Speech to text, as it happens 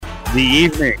The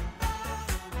evening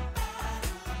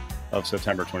of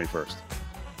September 21st.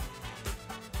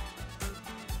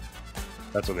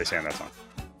 That's what they say in that song.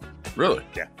 Really?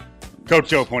 Yeah. Coach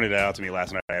Joe pointed it out to me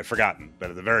last night. I had forgotten, but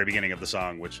at the very beginning of the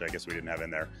song, which I guess we didn't have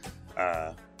in there,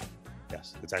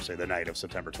 yes, it's actually the night of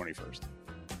September 21st.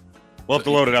 We'll have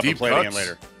to load it up and play it again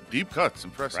later. Deep cuts,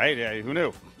 impressive. Right? Yeah, who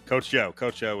knew? Coach Joe.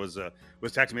 Coach Joe was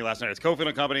texting me last night. It's Cofield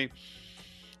and Company,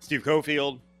 Steve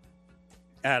Cofield,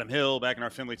 Adam Hill back in our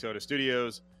Findlay Toyota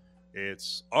studios.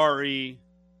 It's Ari,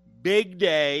 big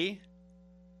day.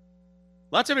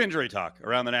 Lots of injury talk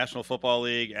around the National Football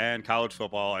League and college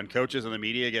football, and coaches and the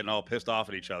media getting all pissed off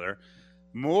at each other.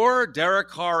 More Derek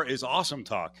Carr is awesome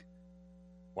talk.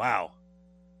 Wow.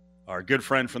 Our good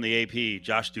friend from the AP,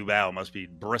 Josh Dubow, must be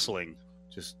bristling,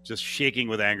 just shaking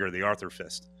with anger, the Arthur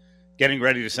fist, getting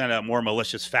ready to send out more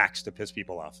malicious facts to piss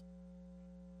people off.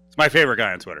 It's my favorite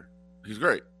guy on Twitter. He's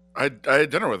great. I had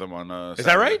dinner with him on Is Saturday.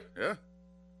 that right? Yeah.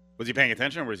 Was he paying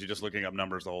attention, or was he just looking up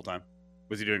numbers the whole time?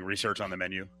 Was he doing research on the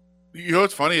menu? You know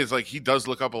what's funny is like he does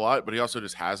look up a lot, but he also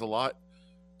just has a lot.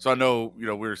 So I know, we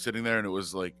were sitting there and it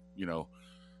was like, you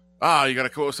got to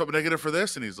come up with something negative for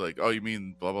this? And he's like, oh, you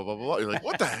mean blah, blah, blah, blah. You're like,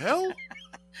 what the hell?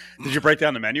 Did you break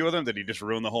down the menu with him? Did he just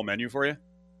ruin the whole menu for you?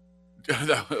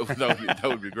 that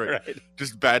would be great. Right.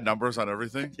 Just bad numbers on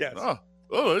everything. Yes.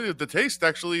 Oh, the taste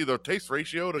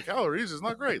ratio to calories is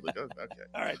not great. Like, okay.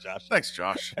 All right, Josh. Thanks,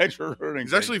 Josh. Thanks for ruining.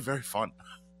 He's actually very fun.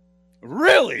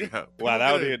 Really? Yeah, wow,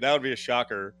 that would be a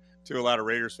shocker to a lot of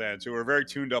Raiders fans who are very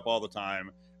tuned up all the time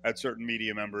at certain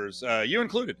media members. You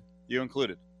included.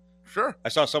 Sure. I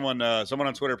saw someone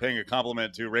on Twitter paying a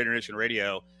compliment to Raider Nation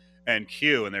Radio and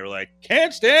Q, and they were like,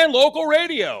 "Can't stand local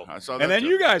radio." I saw that. And then too.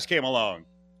 you guys came along.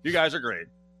 You guys are great.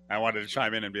 I wanted to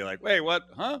chime in and be like, "Wait, what?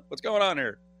 Huh? What's going on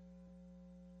here?"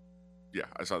 Yeah,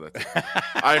 I saw that too.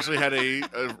 I actually had a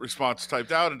response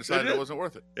typed out and decided it wasn't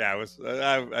worth it. Yeah,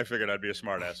 I figured I'd be a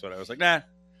smartass, but I was like, nah,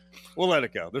 we'll let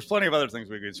it go. There's plenty of other things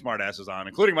we could smartasses on,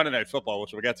 including Monday Night Football,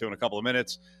 which we'll get to in a couple of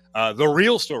minutes. The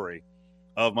real story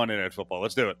of Monday Night Football.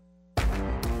 Let's do it.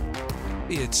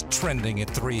 It's Trending at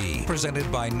 3,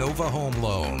 presented by Nova Home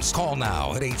Loans. Call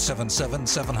now at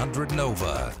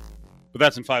 877-700-NOVA. But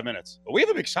that's in 5 minutes. But we have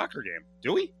a big soccer game,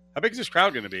 do we? How big is this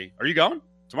crowd going to be? Are you going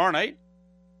tomorrow night?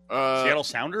 Seattle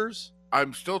Sounders?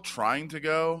 I'm still trying to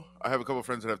go. I have a couple of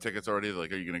friends that have tickets already. They're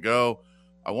like, are you going to go?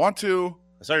 I want to.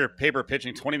 I saw your paper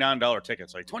pitching $29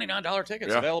 tickets. Like $29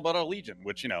 tickets available at Allegiant,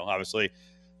 which, obviously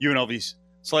UNLV's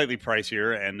slightly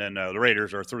pricier, and then the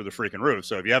Raiders are through the freaking roof.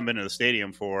 So if you haven't been to the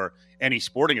stadium for any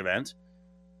sporting event,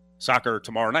 soccer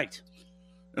tomorrow night.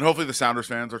 And hopefully the Sounders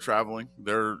fans are traveling.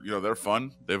 They're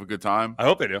fun. They have a good time. I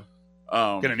hope they do.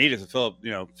 Going to need it to fill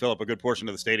up a good portion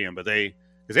of the stadium, but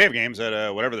because they have games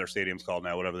at whatever their stadium's called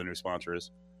now, whatever the new sponsor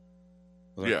is.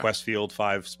 Was it Westfield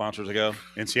 5 sponsors ago?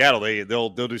 In Seattle, they'll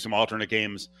do some alternate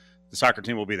games. The soccer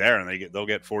team will be there, and they'll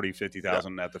get 40,000,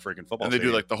 50,000 at the freaking football. And they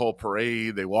do like the whole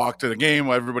parade. They walk to the game,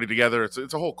 everybody together. It's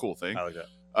a whole cool thing. I like that.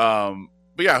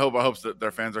 But yeah, I hope that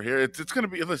their fans are here. It's going to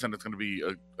be. Listen, it's going to be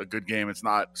a good game. It's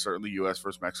not certainly U.S.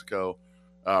 versus Mexico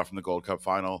from the Gold Cup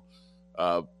final.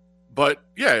 But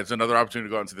yeah, it's another opportunity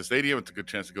to go out into the stadium. It's a good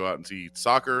chance to go out and see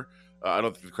soccer. I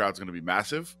don't think the crowd's going to be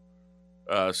massive.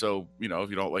 So, if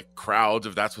you don't like crowds,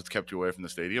 if that's what's kept you away from the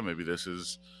stadium, maybe this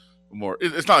is more.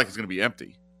 It's not like it's going to be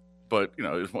empty, but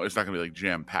it's not going to be like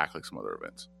jam packed like some other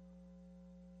events.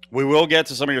 We will get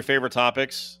to some of your favorite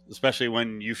topics, especially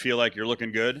when you feel like you're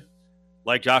looking good,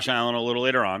 like Josh Allen a little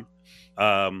later on.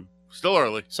 Still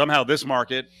early. Somehow this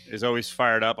market is always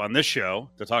fired up on this show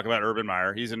to talk about Urban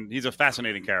Meyer. He's a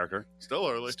fascinating character. Still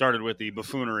early. Started with the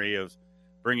buffoonery of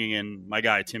bringing in my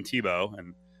guy, Tim Tebow,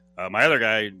 and my other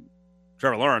guy,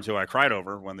 Trevor Lawrence, who I cried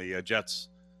over when the Jets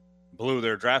blew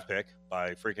their draft pick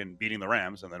by freaking beating the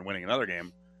Rams and then winning another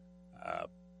game.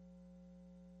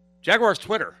 Jaguars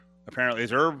Twitter. Apparently,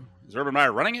 is Urban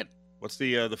Meyer running it? What's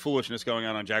the foolishness going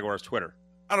on Jaguars Twitter?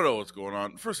 I don't know what's going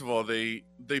on. First of all, they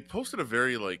posted a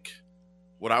very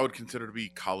what I would consider to be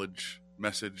college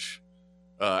message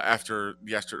after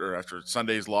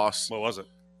Sunday's loss. What was it?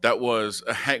 That was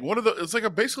it's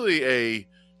like basically a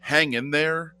hang in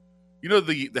there.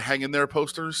 The hang in there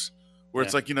posters where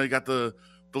it's like, you got the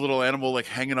little animal like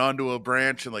hanging onto a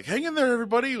branch and like, hang in there,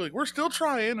 everybody. Like, we're still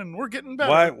trying and we're getting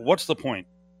better. Why? What's the point?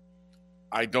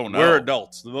 I don't know. We're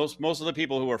adults. Most of the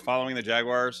people who are following the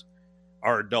Jaguars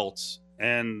are adults.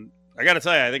 And I got to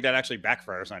tell you, I think that actually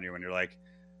backfires on you when you're like,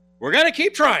 we're going to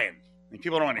keep trying. And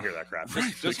people don't want to hear that crap.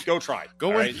 Just go try. Go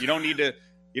win. Right? You don't need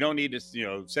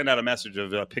to send out a message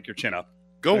of pick your chin up.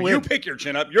 Go win. You pick your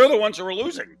chin up. You're the ones who are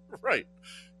losing. Right.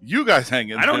 You guys hang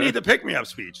in there. I don't need the pick me up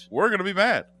speech. We're going to be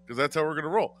mad because that's how we're going to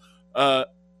roll.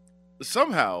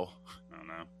 somehow I don't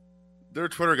know. their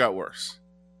Twitter got worse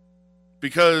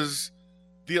because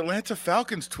the Atlanta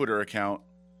Falcons Twitter account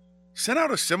sent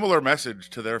out a similar message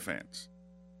to their fans.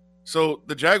 So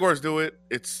the Jaguars do it.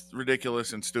 It's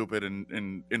ridiculous and stupid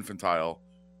and infantile.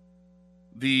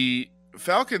 The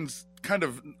Falcons kind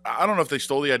of, I don't know if they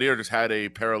stole the idea or just had a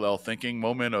parallel thinking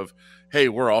moment of, hey,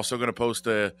 we're also going to post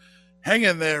a hang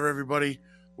in there, everybody.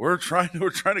 We're trying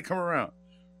to come around.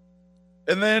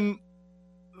 And then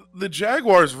the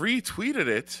Jaguars retweeted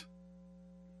it.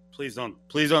 Please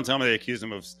don't tell me they accuse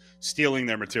them of stealing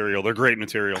their material. They're great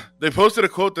material. They posted a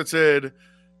quote that said,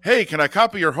 hey, can I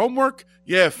copy your homework?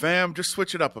 Yeah, fam, just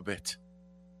switch it up a bit.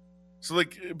 So,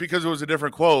 like, because it was a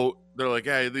different quote, they're like,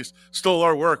 hey, these stole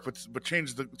our work, but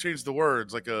change the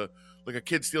words like a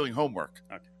kid stealing homework.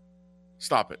 Okay.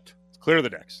 Stop it. Clear the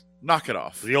decks. Knock it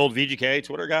off. The old VGK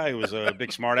Twitter guy who was a big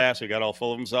smartass who got all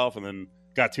full of himself and then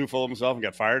got too full of himself and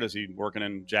got fired. Is he working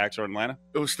in Jax or Atlanta?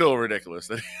 It was still ridiculous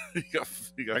that he got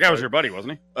That guy was your buddy,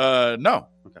 wasn't he? No,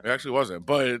 Okay. it actually wasn't.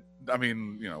 But I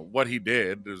mean, what he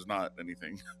did is not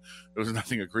anything. There was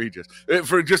nothing egregious.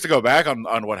 Just to go back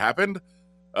on what happened,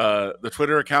 the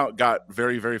Twitter account got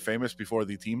very, very famous before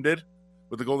the team did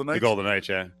with the Golden Knights. The Golden Knights,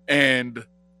 yeah. And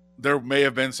there may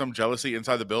have been some jealousy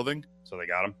inside the building So they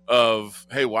got him. of,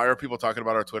 hey, why are people talking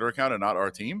about our Twitter account and not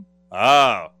our team?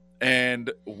 Oh.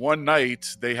 And one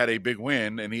night they had a big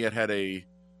win, and he had a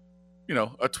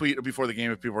tweet before the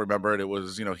game. If people remember it, it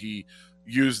was, he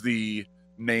used the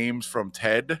names from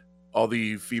Ted, all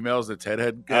the females that Ted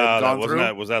had gone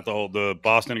through. Was that the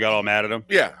Boston got all mad at him?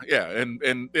 Yeah. And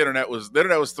the internet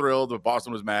was thrilled, but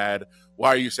Boston was mad. Why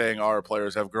are you saying our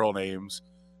players have girl names?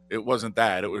 It wasn't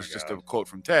that. It was just a quote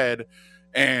from Ted.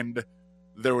 And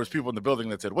there was people in the building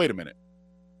that said, wait a minute.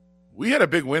 We had a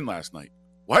big win last night.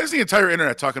 Why is the entire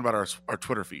internet talking about our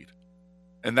Twitter feed?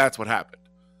 And that's what happened,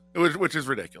 which is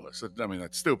ridiculous. I mean,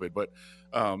 that's stupid. But,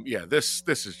 this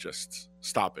is just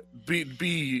stop it.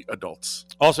 Be adults.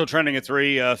 Also trending at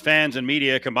 3, fans and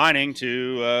media combining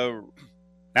to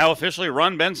now officially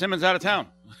run Ben Simmons out of town.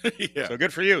 Yeah. So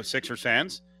good for you, Sixers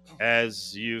fans,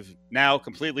 as you've now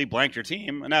completely blanked your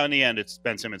team. And now in the end, it's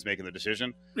Ben Simmons making the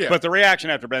decision. Yeah. But the reaction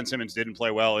after Ben Simmons didn't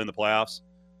play well in the playoffs,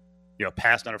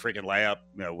 passed on a freaking layup,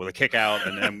 with a kick out,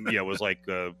 and then, was like,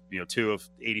 2 of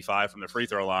 85 from the free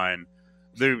throw line.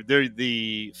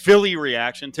 The Philly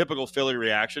reaction, typical Philly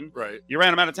reaction. Right. You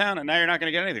ran him out of town, and now you're not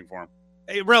going to get anything for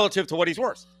him, relative to what he's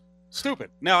worth.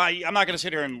 Stupid. Now, I'm not going to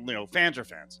sit here and, fans are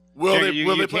fans. Will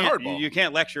they play hardball? You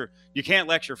can't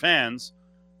lecture fans,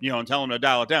 and tell them to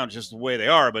dial it down. It's just the way they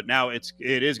are. But now it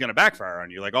is going to backfire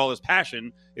on you. Like, all this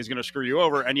passion is going to screw you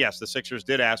over. And yes, the Sixers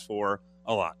did ask for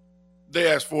a lot. They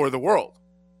asked for the world,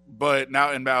 but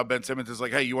now Ben Simmons is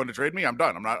like, hey, you want to trade me? I'm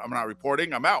done. I'm not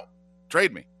reporting. I'm out.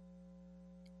 Trade me.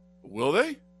 Will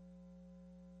they?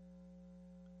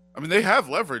 I mean, they have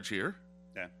leverage here.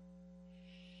 Yeah.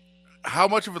 How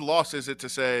much of a loss is it to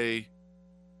say,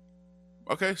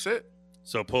 okay, sit?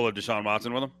 So pull a Deshaun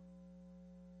Watson with him?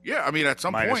 Yeah, I mean, at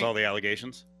some Minus point, all the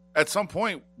allegations? At some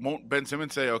point, won't Ben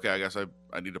Simmons say, okay, I guess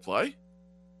I need to play?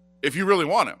 If you really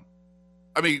want him.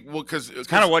 I mean, well, because it's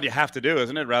kind of what you have to do,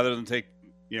 isn't it? Rather than take,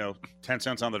 10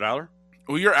 cents on the dollar.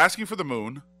 Well, you're asking for the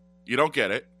moon. You don't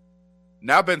get it.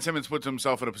 Now Ben Simmons puts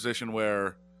himself in a position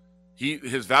where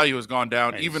his value has gone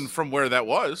down, even from where that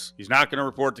was. He's not going to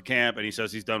report to camp, and he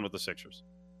says he's done with the Sixers.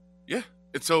 Yeah.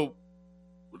 And so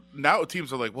now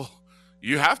teams are like, well,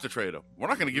 you have to trade him. We're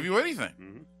not going to give you anything.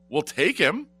 Mm-hmm. We'll take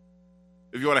him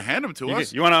if you want to hand him to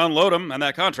us. You want to unload him on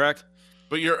that contract.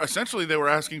 But they were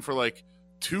asking for like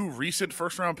 2 recent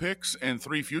first-round picks and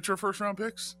 3 future first-round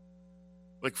picks.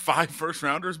 Like 5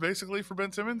 first-rounders, basically, for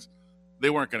Ben Simmons. They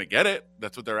weren't going to get it.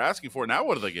 That's what they're asking for. Now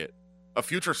what do they get? A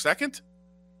future second?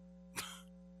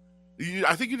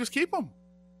 I think you just keep him.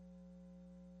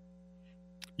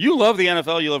 You love the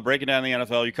NFL. You love breaking down the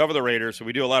NFL. You cover the Raiders, so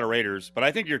we do a lot of Raiders. But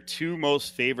I think your 2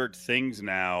 most favorite things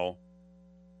now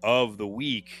of the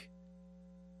week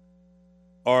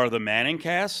are the Manning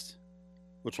cast,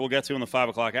 which we'll get to in the 5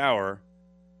 o'clock hour,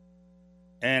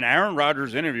 and Aaron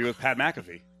Rodgers' interview with Pat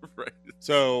McAfee. Right.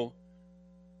 So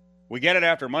we get it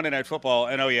after Monday Night Football,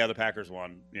 and the Packers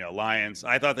won. Lions.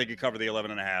 I thought they could cover the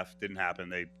 11.5. Didn't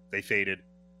happen. They faded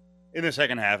in the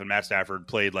second half, and Matt Stafford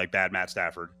played like bad Matt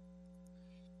Stafford.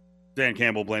 Dan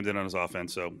Campbell blamed it on his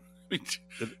offense. So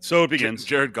it begins.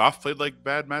 Jared Goff played like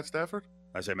bad Matt Stafford?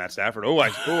 I say Matt Stafford.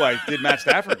 I did Matt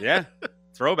Stafford. Yeah.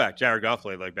 Throwback. Jared Goff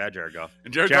played like bad Jared Goff.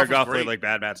 And Jared Goff played like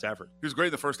bad Matt Stafford. He was great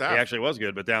in the first half. He actually was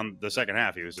good, but down the second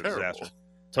half, he was a disaster.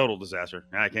 Total disaster.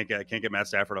 I can't get Matt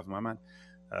Stafford off of my mind.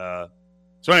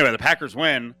 So anyway, the Packers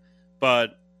win,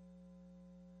 but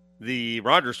the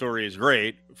Rodgers story is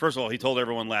great. First of all, he told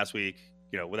everyone last week,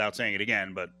 without saying it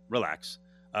again, but relax.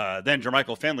 Then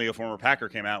Jermichael Finley, a former Packer,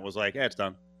 came out and was like, it's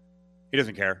done. He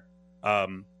doesn't care.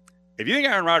 If you think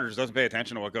Aaron Rodgers doesn't pay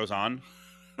attention to what goes on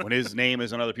when his name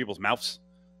is in other people's mouths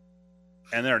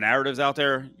and there are narratives out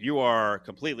there, you are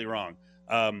completely wrong.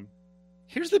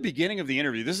 Here's the beginning of the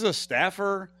interview. This is a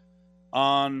staffer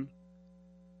on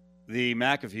the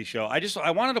McAfee show.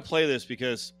 I wanted to play this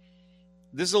because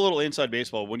this is a little inside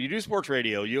baseball. When you do sports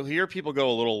radio, you'll hear people go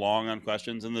a little long on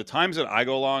questions. And the times that I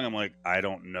go long, I'm like, I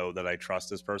don't know that I trust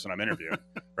this person I'm interviewing,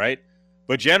 right?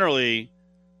 But generally,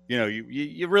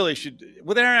 you really should,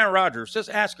 with Aaron Rodgers, just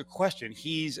ask a question.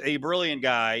 He's a brilliant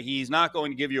guy. He's not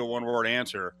going to give you a one-word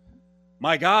answer.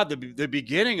 My God, the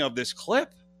beginning of this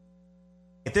clip.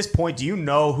 At this point, do you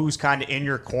know who's kind of in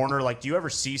your corner? Like, do you ever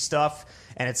see stuff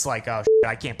and it's like, oh,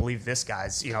 I can't believe this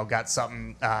guy's, got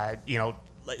something,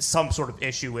 some sort of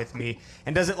issue with me?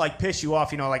 And does it like piss you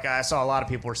off? Like I saw a lot of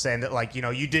people were saying that, like, you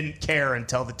didn't care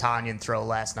until the Tanyan throw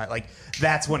last night. Like,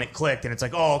 that's when it clicked and it's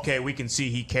like, oh, okay, we can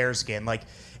see he cares again. Like,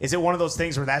 is it one of those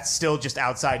things where that's still just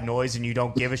outside noise and you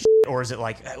don't give a shit? Or is it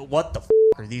like, what the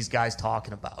are these guys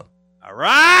talking about? All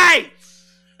right.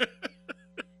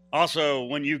 Also,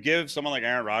 when you give someone like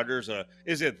Aaron Rodgers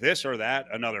is it this or that,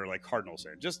 another like Cardinals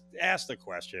fan, just ask the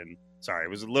question. Sorry, it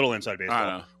was a little inside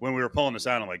baseball. When we were pulling this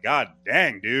out, I'm like, God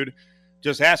dang, dude,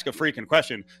 just ask a freaking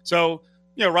question. So,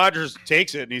 Rodgers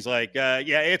takes it and he's like, yeah,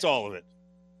 it's all of it.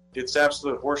 It's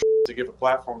absolute horseshit to give a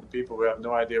platform to people who have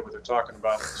no idea what they're talking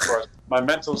about as far as my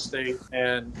mental state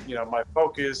and, my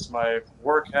focus, my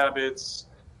work habits.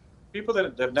 People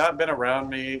that have not been around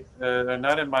me, they're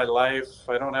not in my life.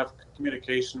 I don't have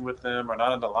communication with them, or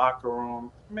not in the locker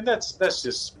room. I mean, that's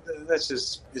just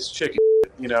it's chicken.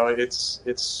 It's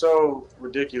so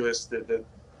ridiculous that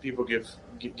people get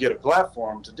a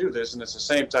platform to do this, and it's the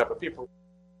same type of people.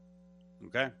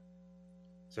 Okay,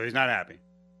 so he's not happy.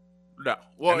 No,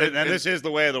 well, and this is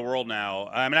the way of the world now.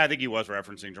 I mean, I think he was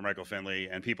referencing Jermichael Finley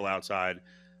and people outside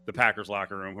the Packers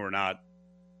locker room who are not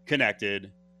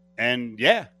connected, and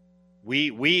yeah.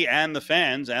 We and the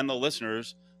fans and the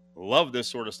listeners love this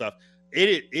sort of stuff.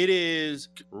 It is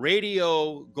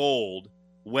radio gold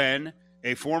when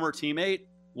a former teammate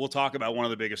will talk about one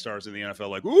of the biggest stars in the NFL,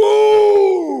 like,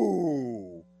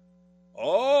 ooh,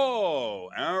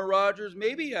 Aaron Rodgers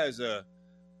maybe has a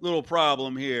little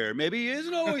problem here. Maybe he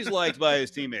isn't always liked by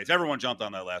his teammates. Everyone jumped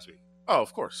on that last week. Oh,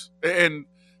 of course, and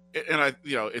I,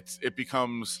 it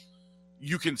becomes,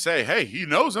 you can say, hey, he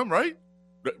knows him, right?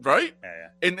 Right? Yeah.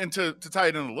 And to tie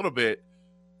it in a little bit,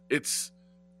 it's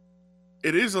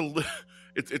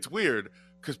weird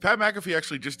because Pat McAfee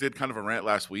actually just did kind of a rant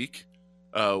last week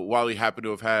while he happened to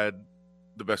have had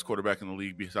the best quarterback in the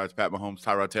league besides Pat Mahomes,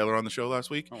 Tyrod Taylor, on the show last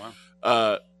week. Oh,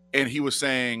 wow. And he was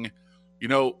saying,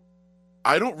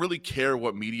 I don't really care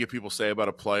what media people say about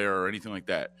a player or anything like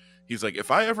that. He's like, if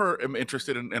I ever am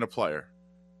interested in a player,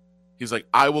 he's like,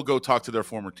 I will go talk to their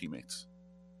former teammates.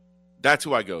 That's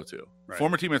who I go to. Right.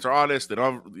 Former teammates are honest. They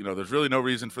don't, there's really no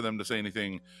reason for them to say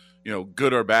anything,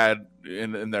 good or bad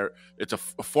in their. It's a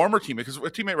former teammate, because a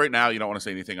teammate right now, you don't want to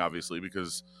say anything, obviously,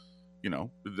 because,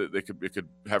 it could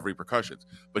have repercussions.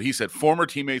 But he said former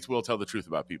teammates will tell the truth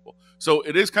about people. So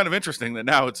it is kind of interesting that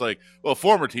now it's like, well,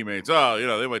 former teammates,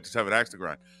 they might just have an axe to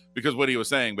grind. Because what he was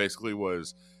saying basically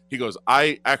was, he goes,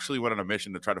 I actually went on a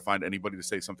mission to try to find anybody to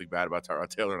say something bad about Tyrod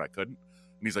Taylor, and I couldn't.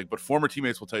 And he's like, but former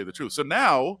teammates will tell you the truth. So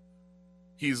now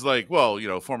he's like, well,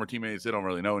 former teammates, they don't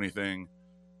really know anything.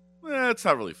 It's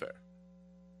not really fair.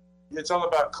 It's all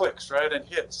about clicks, right? And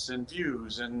hits and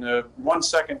views, and 1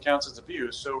 second counts as a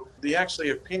view. So the actually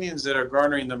opinions that are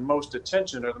garnering the most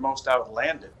attention are the most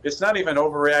outlandish. It's not even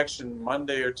overreaction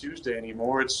Monday or Tuesday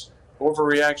anymore. It's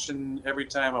overreaction every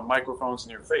time a microphone's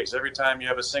in your face. Every time you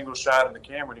have a single shot in the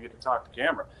camera and you get to talk to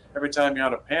camera. Every time you're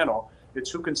on a panel, it's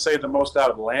who can say the most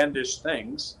outlandish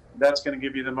things. That's going to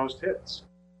give you the most hits.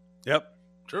 Yep.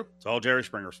 True. It's all Jerry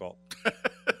Springer's fault.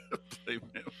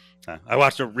 I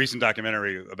watched a recent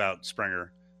documentary about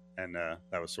Springer, and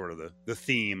that was sort of the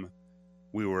theme.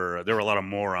 There were a lot of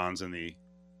morons in the,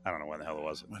 I don't know when the hell it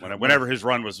was. Whenever his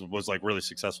run was like really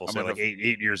successful, say like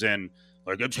 8 years in,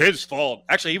 like it's his fault.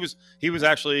 Actually, he was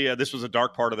actually this was a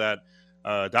dark part of that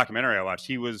documentary I watched.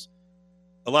 A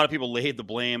lot of people laid the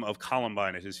blame of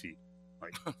Columbine at his feet.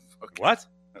 Like, okay. What?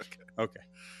 Okay.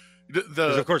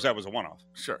 Because of course that was a one-off.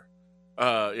 Sure.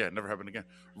 Never happened again.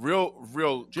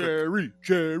 Real Jerry.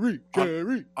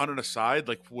 On an aside,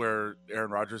 like where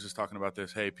Aaron Rodgers is talking about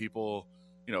this, hey, people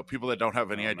that don't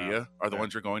have any idea are the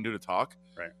ones you're going to talk.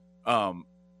 Right.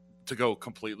 To go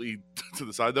completely to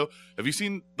the side though, have you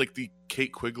seen like the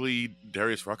Kate Quigley,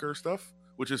 Darius Rucker stuff?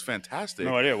 which is fantastic.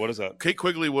 No idea. What is that? Kate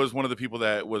Quigley was one of the people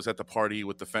that was at the party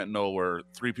with the fentanyl where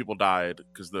 3 people died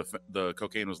because the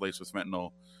cocaine was laced with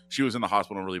fentanyl. She was in the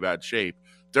hospital in really bad shape.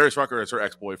 Darius Rucker is her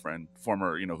ex-boyfriend,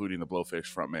 former, Hootie and the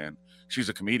Blowfish frontman. She's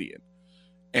a comedian.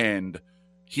 And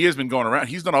he has been going around.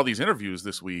 He's done all these interviews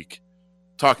this week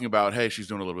talking about, hey, she's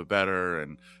doing a little bit better,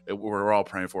 and we're all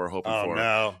praying for her, hoping for her.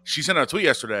 No. She sent out a tweet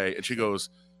yesterday, and she goes,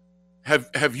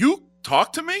 have you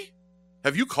talked to me?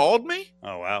 Have you called me?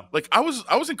 Oh, wow. Like, I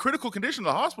was in critical condition in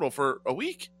the hospital for a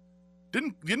week.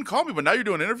 Didn't call me, but now you're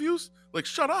doing interviews? Like,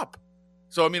 shut up.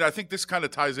 So, I mean, I think this kind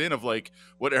of ties in of, like,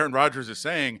 what Aaron Rodgers is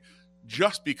saying.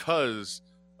 Just because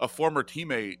a former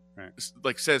teammate,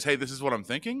 like, says, hey, this is what I'm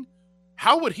thinking,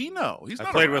 how would he know? He's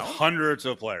not played around. with hundreds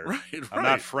of players. Right. I'm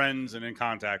not friends and in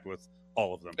contact with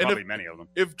all of them, probably many of them.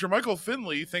 If Jermichael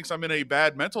Finley thinks I'm in a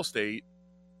bad mental state,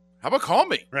 how about call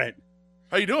me? Right.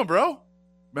 How you doing, bro?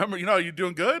 Remember, you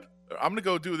doing good? I'm gonna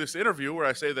go do this interview where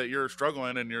I say that you're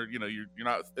struggling and you're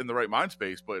not in the right mind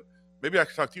space, but maybe I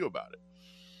can talk to you about it.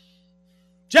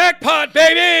 Jackpot,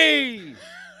 baby!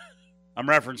 I'm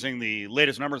referencing the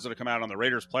latest numbers that have come out on the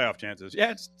Raiders' playoff chances.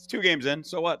 Yeah, it's 2 games in.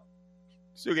 So what?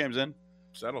 It's 2 games in.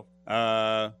 Settle.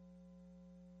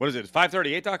 What is it?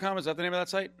 538.com? Is that the name of that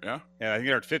site? Yeah. Yeah, I think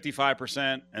they're at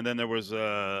 55%. And then there was,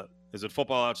 is it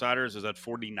Football Outsiders? Is that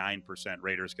 49%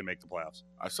 Raiders can make the playoffs?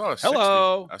 I saw a 60.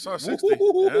 Hello. I saw a 60. Yeah.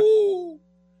 All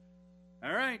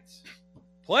right.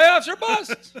 Playoffs are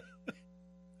bust.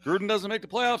 Gruden doesn't make the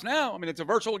playoffs now. I mean, it's a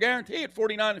virtual guarantee at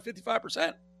 49 and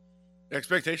 55%.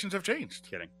 Expectations have changed.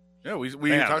 Kidding. Yeah, we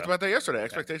talked about that yesterday.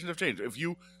 Expectations have changed.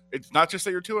 It's not just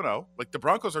that you're 2-0. Like, the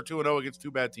Broncos are 2-0 against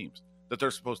 2 bad teams that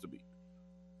they're supposed to beat.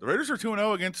 The Raiders are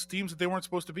 2-0 against teams that they weren't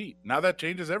supposed to beat. Now that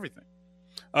changes everything.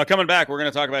 Coming back, we're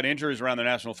going to talk about injuries around the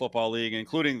National Football League,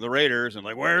 including the Raiders, and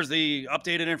where's the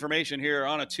updated information here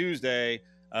on a Tuesday?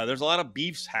 There's a lot of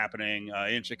beefs happening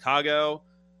in Chicago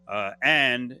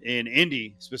and in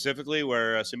Indy specifically,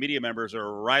 where some media members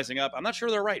are rising up. I'm not sure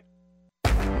they're right.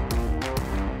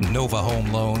 Nova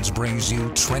Home Loans brings you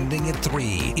Trending at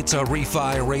 3. It's a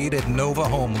refi rate at Nova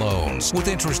Home Loans. With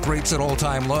interest rates at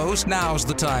all-time lows, now's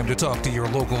the time to talk to your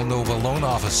local Nova loan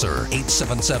officer.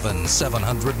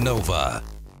 877-700-NOVA.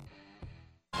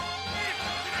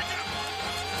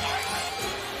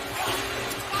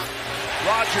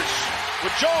 Rodgers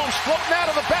with Jones floating out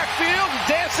of the backfield and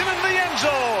dancing into the end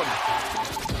zone.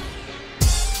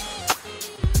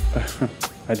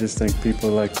 I just think people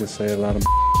like to say a lot of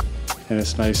and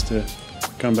it's nice to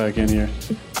come back in here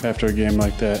after a game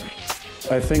like that.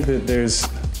 I think that there's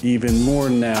even more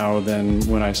now than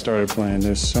when I started playing.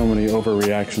 There's so many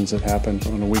overreactions that happen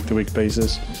on a week-to-week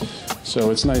basis. So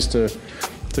it's nice to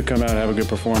come out and have a good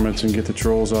performance and get the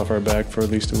trolls off our back for at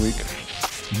least a week.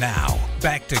 Now,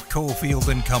 back to Cofield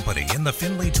and Company in the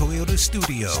Findlay Toyota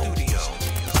studio.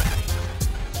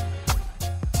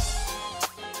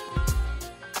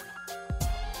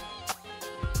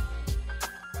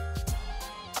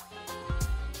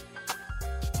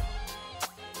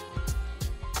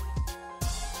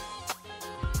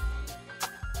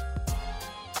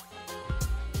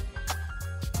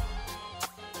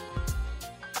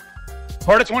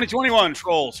 Part of 2021,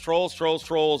 trolls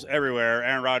everywhere.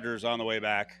 Aaron Rodgers on the way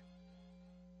back.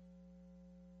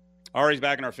 Ari's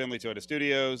back in our Findlay Toyota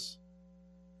studios.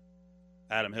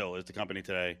 Adam Hill is the company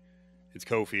today. It's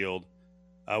Cofield.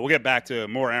 We'll get back to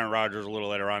more Aaron Rodgers a little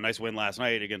later on. Nice win last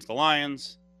night against the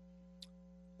Lions.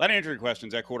 A lot of injury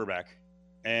questions at quarterback.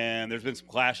 And there's been some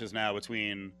clashes now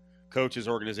between coaches,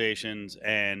 organizations,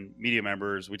 and media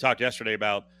members. We talked yesterday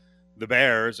about the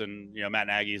Bears, and Matt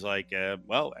Nagy's like,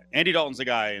 well, Andy Dalton's the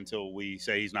guy until we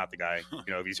say he's not the guy.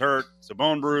 If he's hurt, it's a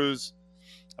bone bruise.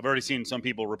 I've already seen some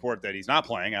people report that he's not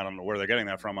playing. I don't know where they're getting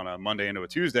that from on a Monday into a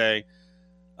Tuesday.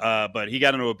 But he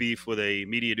got into a beef with a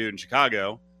media dude in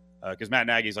Chicago because Matt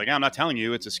Nagy's like, I'm not telling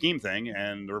you, it's a scheme thing.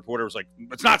 And the reporter was like,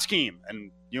 it's not scheme.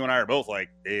 And you and I are both like,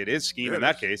 it is scheme. In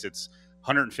that case, it's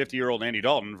 150-year-old Andy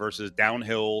Dalton versus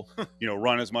downhill,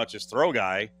 run as much as throw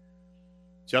guy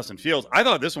Justin Fields. I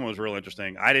thought this one was real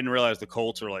interesting. I didn't realize the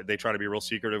Colts are they try to be real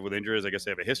secretive with injuries. I guess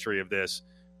they have a history of this.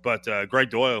 But Greg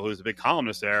Doyle, who's a big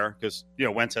columnist there, because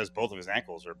Wentz has both of his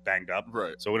ankles are banged up,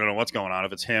 right? So we don't know what's going on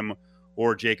if it's him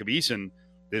or Jacob Eason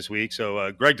this week.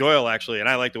 So Greg Doyle actually, and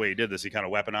I like the way he did this. He kind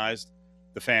of weaponized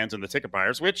the fans and the ticket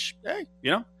buyers, which hey,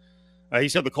 he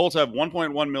said the Colts have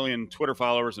 1.1 million Twitter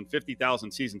followers and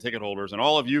 50,000 season ticket holders, and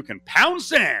all of you can pound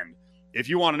sand if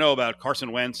you want to know about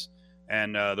Carson Wentz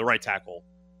and the right tackle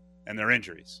and their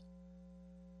injuries.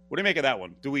 What do you make of that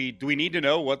one? Do we need to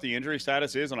know what the injury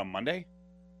status is on a Monday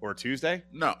or a Tuesday?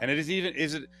 No. And is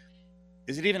it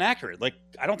even accurate?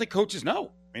 I don't think coaches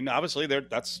know. I mean, obviously,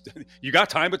 that's you got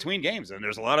time between games, and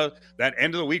there's a lot of that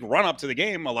end of the week run up to the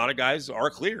game. A lot of guys are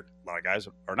cleared. A lot of guys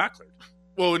are not cleared.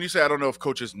 Well, when you say I don't know if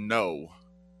coaches know,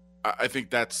 I think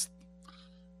that's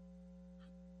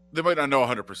they might not know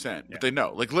 100%, but they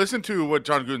know. Like, listen to what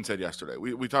John Gruden said yesterday.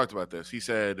 We talked about this. He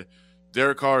said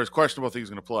Derek Carr is questionable. I think he's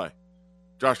going to play.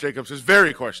 Josh Jacobs is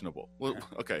very questionable. Well,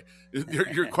 okay,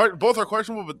 both are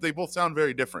questionable, but they both sound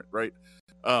very different, right?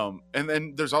 And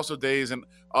then there's also days, and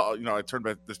I turn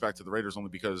this back to the Raiders only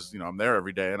because I'm there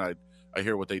every day and I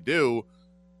hear what they do.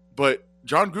 But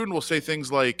John Gruden will say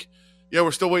things like, "Yeah,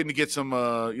 we're still waiting to get some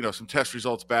some test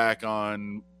results back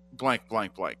on blank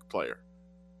player."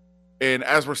 And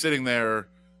as we're sitting there,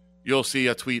 you'll see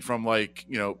a tweet from Ian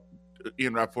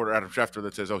Rappaport or Adam Schefter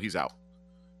that says, "Oh, he's out."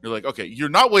 You're like, okay, you're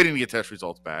not waiting to get test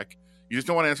results back. You just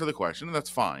don't want to answer the question, and that's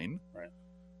fine.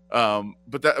 Right.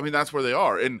 But that's where they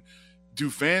are. And do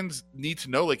fans need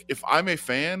to know? Like, if I'm a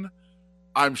fan,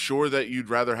 I'm sure that you'd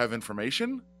rather have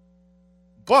information.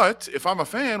 But if I'm a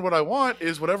fan, what I want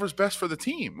is whatever's best for the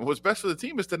team. What's best for the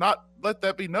team is to not let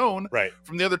that be known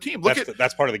from the other team.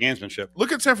 That's part of the gamesmanship.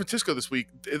 Look at San Francisco this week.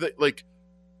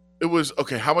 It was,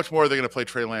 okay, how much more are they going to play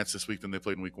Trey Lance this week than they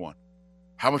played in week 1?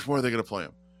 How much more are they going to play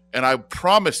him? And I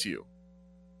promise you,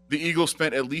 the Eagles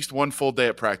spent at least one full day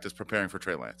at practice preparing for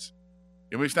Trey Lance.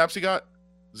 You know how many snaps he got?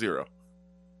 0.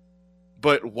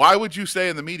 But why would you say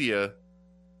in the media,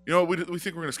 we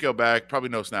think we're going to scale back, probably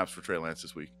no snaps for Trey Lance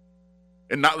this week,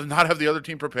 and not have the other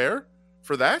team prepare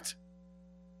for that?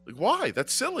 Like, why?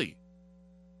 That's silly.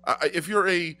 If you're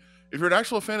an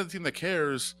actual fan of the team that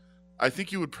cares, I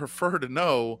think you would prefer to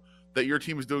know that your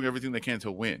team is doing everything they can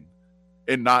to win,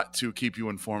 and not to keep you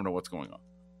informed of what's going on.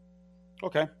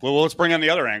 Okay. Well, let's bring on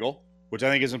the other angle, which I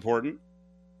think is important.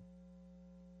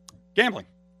 Gambling.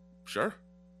 Sure.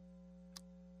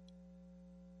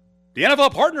 The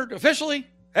NFL partnered officially.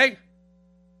 Hey,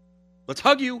 let's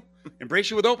hug you,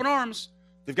 embrace you with open arms.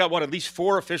 They've got, at least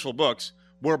 4 official books.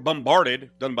 We're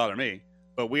bombarded, doesn't bother me,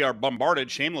 but we are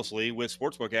bombarded shamelessly with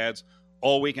sportsbook ads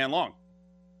all weekend long.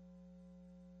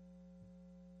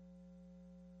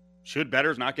 Should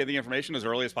bettors not get the information as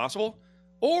early as possible?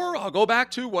 Or I'll go back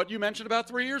to what you mentioned about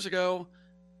 3 years ago.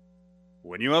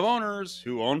 When you have owners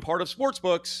who own part of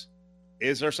sportsbooks,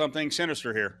 is there something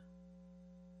sinister here?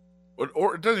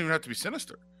 Or it doesn't even have to be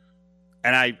sinister.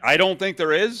 And I don't think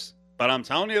there is, but I'm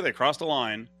telling you, they crossed the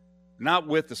line, not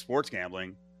with the sports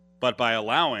gambling, but by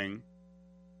allowing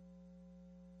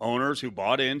owners who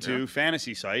bought into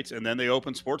fantasy sites and then they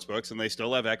open sports books and they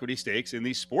still have equity stakes in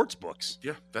these sports books.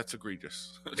 Yeah, that's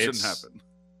egregious. It shouldn't happen.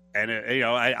 And,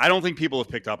 I don't think people have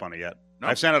picked up on it yet. No.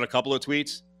 I've sent out a couple of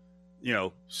tweets,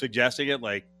 suggesting it.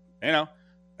 Like,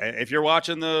 if you're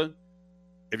watching the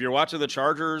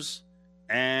Chargers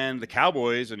and the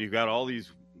Cowboys and you've got all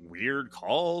these weird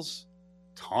calls,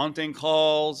 taunting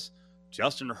calls,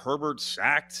 Justin Herbert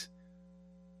sacked.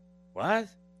 What?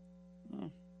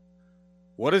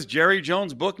 What does Jerry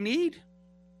Jones' book need?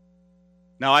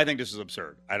 Now, I think this is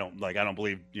absurd. I don't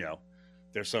believe,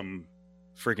 there's some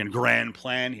freaking grand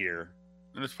plan here.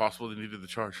 And it's possible they needed the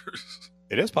Chargers.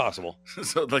 It is possible.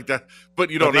 So like that,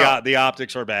 but you don't know. The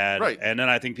optics are bad. Right. And then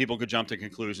I think people could jump to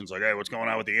conclusions like, hey, what's going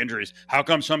on with the injuries? How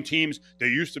come some teams, they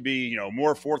used to be,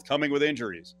 more forthcoming with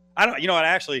injuries? I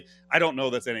don't know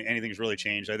that anything's really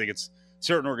changed. I think it's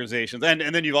certain organizations. And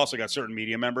then you've also got certain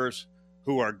media members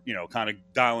who are, kind of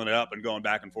dialing it up and going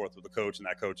back and forth with the coach, and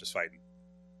that coach is fighting.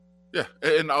 Yeah.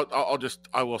 And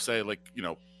I will say,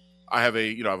 I have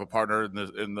a partner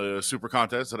in the super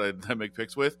contest that I make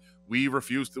picks with. We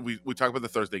refuse to we talk about the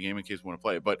Thursday game in case we want to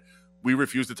play it, but we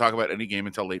refuse to talk about any game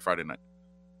until late Friday night.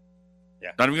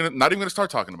 Yeah. Not even gonna start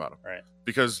talking about them. Right.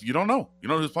 Because you don't know. You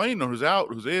know who's playing, you know who's out,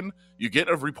 who's in. You get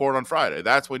a report on Friday.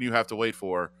 That's when you have to wait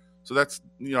for. So that's,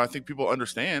 I think people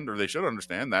understand, or they should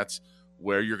understand, that's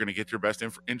where you're going to get your best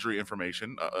injury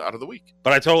information out of the week.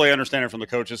 But I totally understand it from the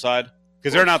coach's side,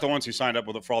 because they're not the ones who signed up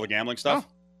for all the gambling stuff. No.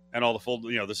 And all the full,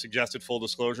 the suggested full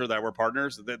disclosure that we're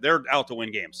partners, they're out to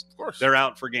win games. Of course. They're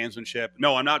out for gamesmanship.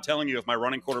 No, I'm not telling you if my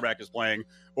running quarterback is playing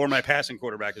or my passing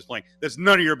quarterback is playing. That's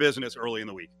none of your business early in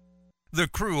the week. The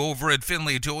crew over at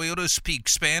Finley Toyota speak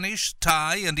Spanish,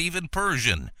 Thai, and even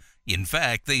Persian. In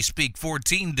fact, they speak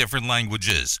 14 different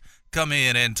languages. Come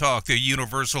in and talk the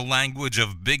universal language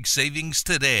of big savings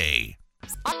today.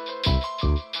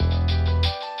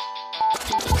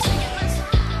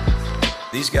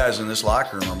 These guys in this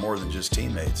locker room are more than just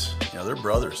teammates. They're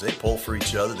brothers. They pull for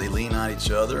each other, they lean on each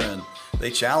other, and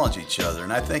they challenge each other.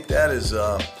 And I think that is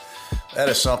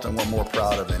something we're more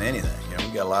proud of than anything.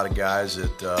 We've got a lot of guys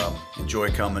that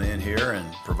enjoy coming in here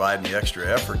and providing the extra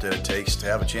effort that it takes to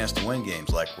have a chance to win games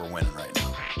like we're winning right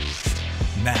now.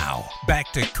 Now,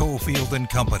 back to Cofield and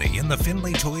Company in the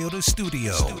Findlay Toyota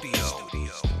studio.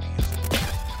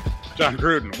 Jon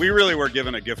Gruden, we really were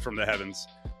given a gift from the heavens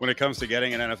when it comes to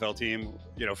getting an NFL team.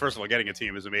 You know, first of all, getting a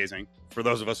team is amazing for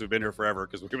those of us who've been here forever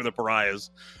because we're the pariahs,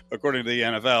 according to the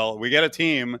NFL. We get a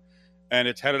team, and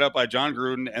it's headed up by Jon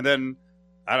Gruden, and then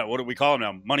what do we call him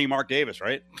now? Money Mark Davis,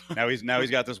 right? Now he's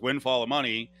got this windfall of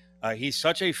money. He's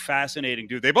such a fascinating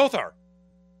dude. They both are,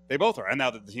 and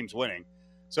now that the team's winning.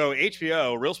 So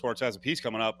HBO Real Sports has a piece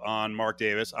coming up on Mark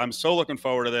Davis. I'm so looking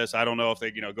forward to this. I don't know if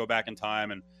they go back in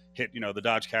time and hit the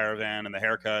Dodge Caravan and the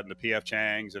haircut and the PF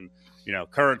Chang's and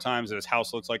current times that his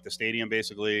house looks like the stadium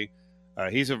basically.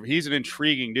 He's an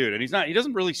intriguing dude, and he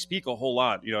doesn't really speak a whole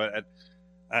lot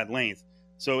at length.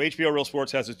 So HBO Real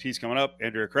Sports has this piece coming up.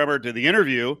 Andrea Kremer did the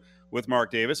interview with Mark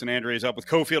Davis, and Andrea's up with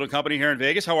Cofield and Company here in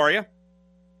Vegas. How are you?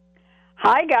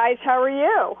 Hi guys, how are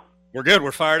you? We're good.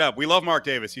 We're fired up. We love Mark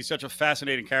Davis. He's such a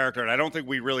fascinating character, and I don't think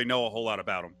we really know a whole lot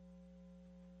about him.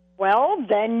 Well,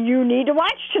 then you need to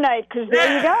watch tonight because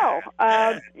there you go.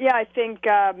 I think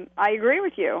I agree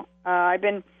with you. I've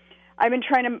been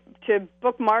trying to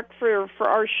book Mark for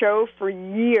our show for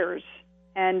years,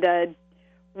 and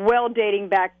dating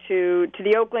back to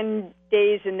the Oakland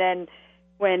days, and then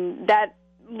when that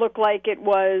looked like it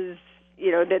was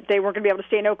that they weren't going to be able to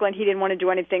stay in Oakland, he didn't want to do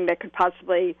anything that could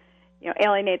possibly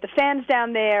alienate the fans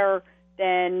down there.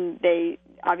 Then they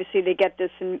get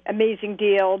this amazing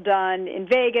deal done in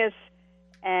Vegas,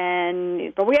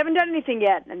 but we haven't done anything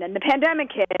yet. And then the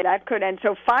pandemic hit. And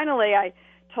so finally, I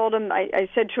told him, I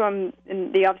said to him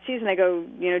in the off season, I go,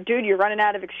 dude, you're running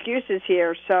out of excuses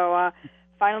here. So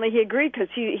finally, he agreed because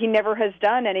he never has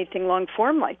done anything long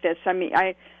form like this. I mean,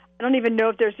 I don't even know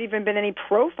if there's even been any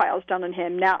profiles done on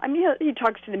him. Now, I mean, he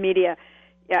talks to the media.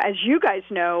 Yeah, as you guys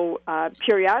know,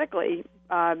 periodically,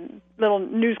 little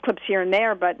news clips here and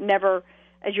there, but never,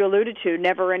 as you alluded to,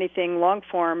 never anything long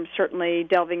form. Certainly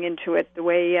delving into it the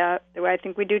way I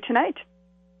think we do tonight.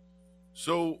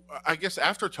 So, I guess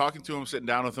after talking to him, sitting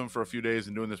down with him for a few days,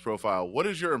 and doing this profile, what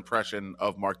is your impression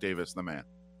of Mark Davis, the man?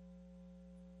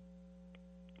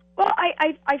 Well,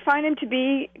 I find him to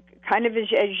be kind of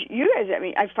as you guys. I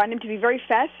mean, I find him to be very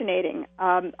fascinating.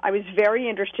 I was very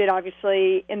interested,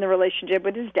 obviously, in the relationship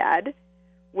with his dad,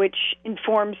 which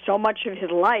informs so much of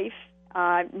his life.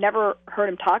 I've never heard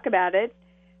him talk about it,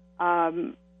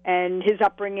 and his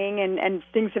upbringing and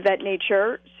things of that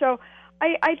nature. So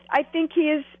I think he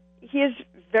is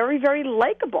very, very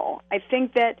likable. I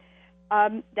think that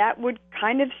that would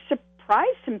kind of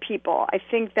surprise some people. I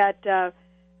think that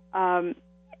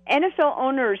NFL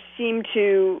owners seem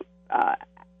to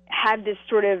have this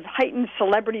sort of heightened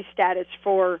celebrity status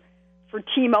for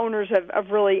team owners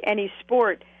of really any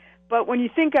sport. But when you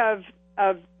think of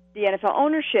the NFL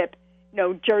ownership,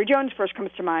 Jerry Jones first comes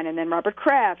to mind, and then Robert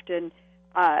Kraft, and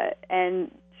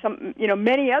some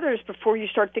many others before you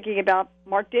start thinking about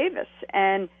Mark Davis.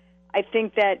 And I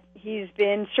think that he's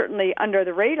been certainly under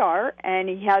the radar, and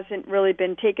he hasn't really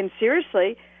been taken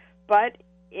seriously. But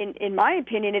in my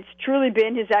opinion, it's truly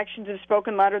been his actions have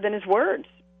spoken louder than his words,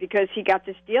 because he got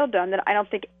this deal done that I don't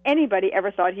think anybody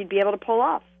ever thought he'd be able to pull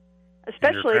off,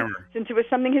 especially since it was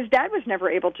something his dad was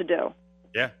never able to do.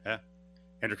 Yeah.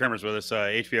 Andrew Kremer's with us,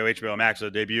 HBO Max,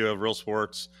 the debut of Real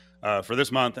Sports for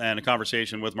this month, and a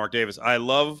conversation with Mark Davis. I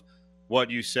love what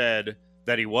you said,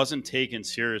 that he wasn't taken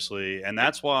seriously, and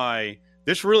that's why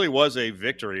this really was a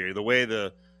victory, the way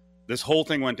this whole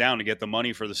thing went down to get the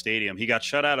money for the stadium. He got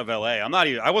shut out of LA.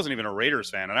 I wasn't even a Raiders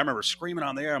fan, and I remember screaming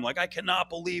on the air. I'm like, I cannot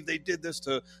believe they did this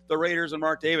to the Raiders and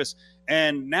Mark Davis.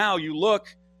 And now you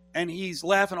look, and he's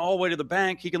laughing all the way to the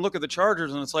bank. He can look at the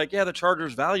Chargers, and it's like, yeah, the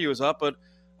Chargers' value is up, but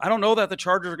I don't know that the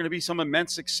Chargers are going to be some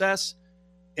immense success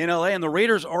in LA, and the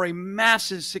Raiders are a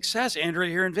massive success, Andrea,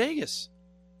 here in Vegas.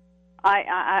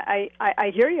 I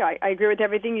hear you. I agree with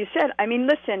everything you said. I mean,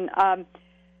 listen,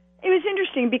 it was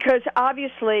interesting because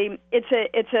obviously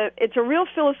it's a real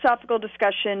philosophical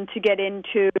discussion to get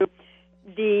into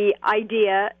the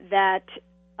idea that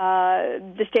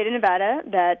the state of Nevada,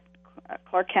 that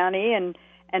Clark County and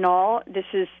all, this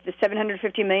is the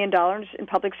 $750 million in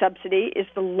public subsidy is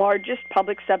the largest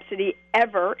public subsidy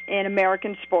ever in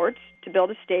American sports to build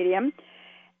a stadium.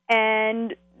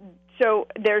 And so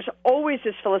there's always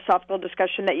this philosophical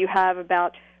discussion that you have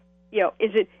about,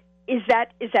 is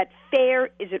that fair?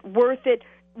 Is it worth it?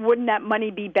 Wouldn't that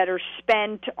money be better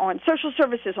spent on social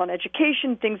services, on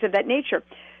education, things of that nature?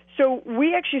 So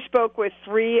we actually spoke with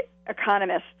three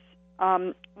economists,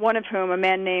 one of whom, a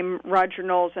man named Roger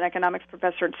Knowles, an economics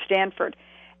professor at Stanford,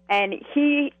 and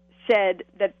he said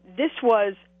that this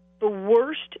was the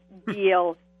worst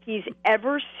deal he's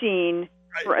ever seen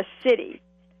for a city.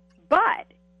 But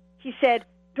he said,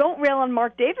 don't rail on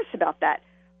Mark Davis about that.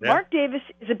 Yeah. Mark Davis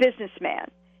is a businessman.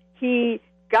 He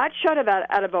got shut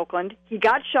out of Oakland. He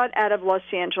got shut out of Los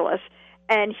Angeles,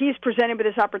 and he's presented with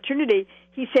this opportunity.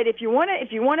 He said, if you want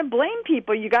to blame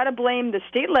people, you got to blame the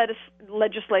state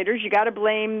legislators, you got to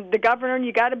blame the governor, and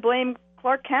you got to blame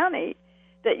Clark County,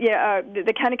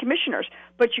 the county commissioners.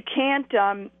 But you can't.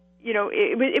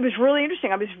 It was really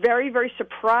interesting. I was very, very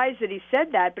surprised that he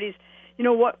said that. But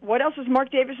what else is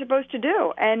Mark Davis supposed to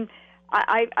do? And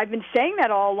I've been saying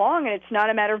that all along, and it's not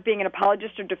a matter of being an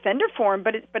apologist or defender for him,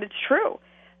 but it's true.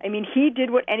 I mean, he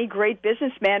did what any great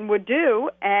businessman would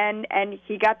do, and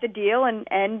he got the deal,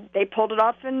 and they pulled it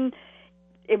off, and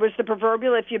it was the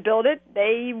proverbial, if you build it,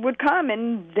 they would come,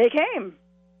 and they came.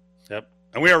 Yep.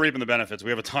 And we are reaping the benefits.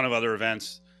 We have a ton of other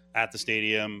events at the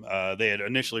stadium. They had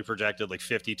initially projected like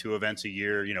 52 events a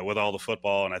year, with all the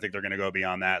football, and I think they're going to go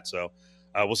beyond that. So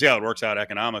we'll see how it works out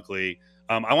economically.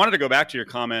 I wanted to go back to your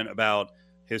comment about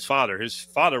his father. His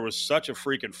father was such a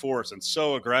freaking force and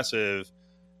so aggressive.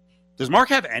 Does Mark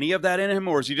have any of that in him,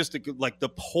 or is he just like the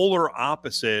polar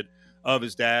opposite of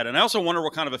his dad? And I also wonder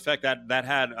what kind of effect that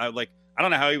had. I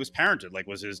don't know how he was parented. Like,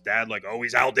 was his dad like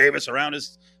always Al Davis around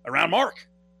Mark?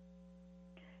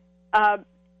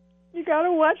 You got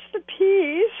to watch the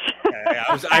piece.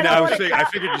 I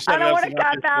figured you said. I don't want to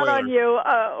cap out on you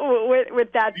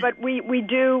with that, but we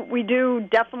do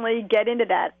definitely get into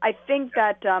that. I think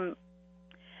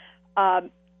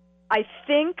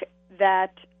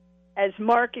that as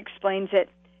Mark explains it,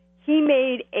 he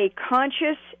made a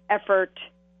conscious effort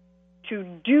to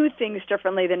do things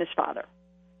differently than his father.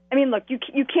 I mean, look,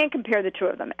 you can't compare the two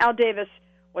of them. Al Davis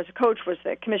was a coach, was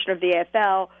the commissioner of the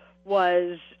AFL,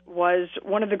 was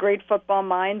one of the great football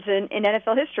minds in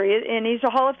NFL history, and he's a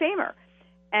Hall of Famer.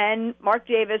 And Mark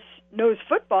Davis knows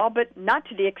football, but not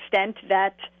to the extent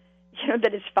that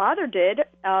that his father did.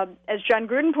 As John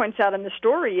Gruden points out in the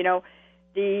story,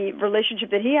 the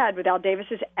relationship that he had with Al Davis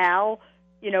is Al,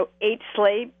 ate,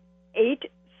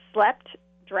 slept,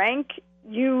 drank,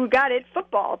 you got it,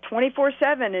 football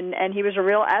 24/7, and he was a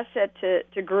real asset to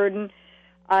Gruden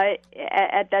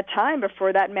at that time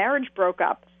before that marriage broke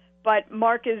up. But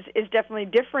Mark is definitely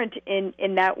different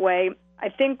in that way. I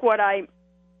think what I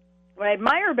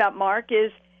admire about Mark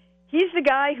is he's the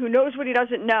guy who knows what he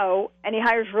doesn't know, and he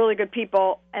hires really good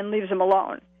people and leaves them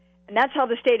alone. And that's how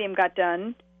the stadium got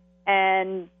done.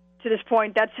 And to this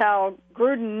point, that's how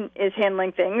Gruden is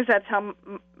handling things. That's how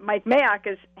Mike Mayock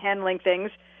is handling things.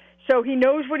 So he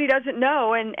knows what he doesn't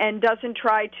know and doesn't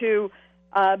try to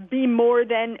be more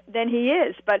than he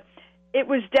is. But it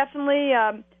was definitely,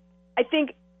 I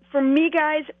think, for me,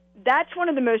 guys, that's one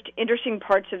of the most interesting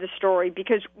parts of the story,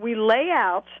 because we lay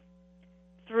out,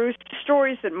 through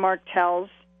stories that Mark tells,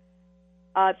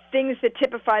 things that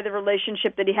typify the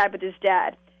relationship that he had with his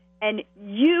dad. And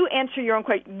you answer your own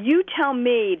question. You tell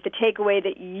me the takeaway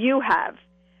that you have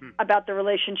about the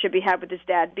relationship he had with his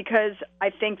dad, because I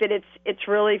think that it's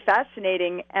really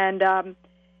fascinating, and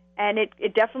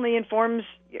it definitely informs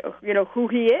who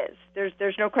he is.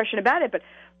 There's no question about it. But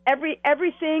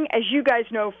everything, as you guys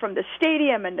know, from the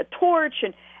stadium and the torch,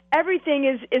 and everything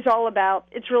is all about.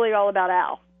 It's really all about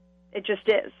Al. It just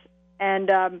is. And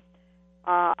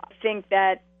I think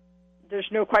that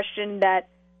there's no question that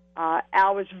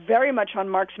Al was very much on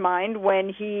Mark's mind when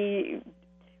he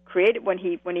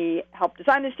helped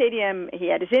design the stadium. He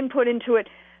had his input into it.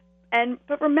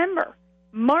 But remember,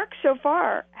 Mark so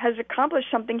far has accomplished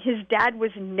something his dad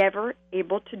was never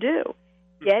able to do: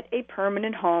 get a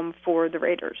permanent home for the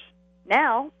Raiders.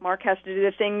 Now Mark has to do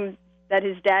the thing that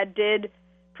his dad did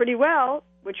pretty well,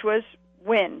 which was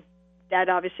win. Dad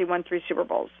obviously won 3 Super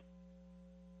Bowls.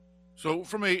 So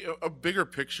from a bigger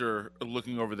picture,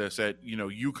 looking over this at,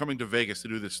 you coming to Vegas to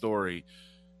do this story,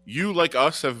 you, like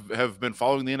us, have been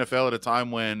following the NFL at a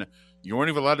time when you weren't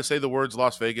even allowed to say the words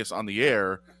Las Vegas on the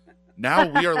air. Now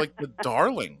we are like the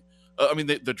darling.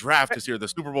 The draft is here. The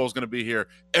Super Bowl is going to be here.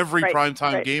 Every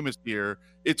primetime game is here.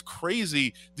 It's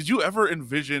crazy. Did you ever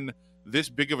envision this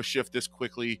big of a shift this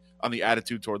quickly on the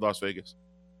attitude toward Las Vegas?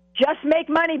 Just make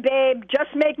money, babe.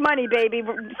 Just make money, baby.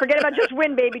 Forget about just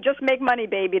win, baby. Just make money,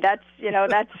 baby. That's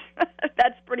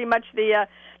that's pretty much the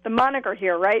moniker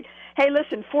here, right? Hey,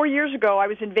 listen, 4 years ago I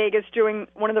was in Vegas doing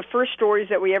one of the first stories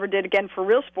that we ever did, again for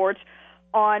Real Sports,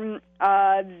 on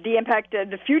the impact of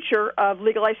the future of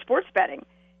legalized sports betting.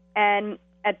 And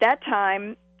at that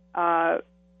time,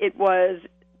 it was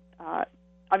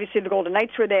obviously the Golden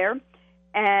Knights were there,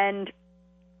 and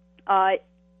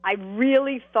I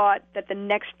really thought that the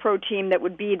next pro team that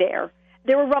would be there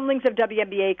were rumblings of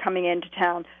WNBA coming into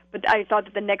town, but I thought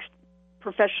that the next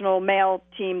professional male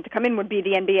team to come in would be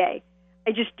the NBA.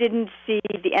 I just didn't see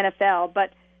the NFL.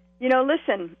 But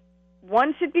listen,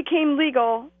 once it became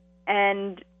legal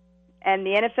and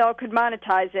the NFL could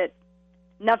monetize it,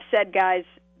 enough said, guys.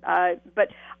 But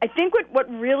I think what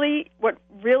really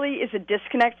is a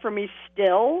disconnect for me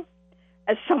still,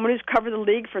 as someone who's covered the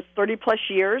league for 30 plus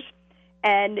years,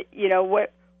 and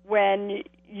when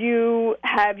you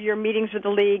have your meetings with the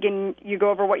league and you go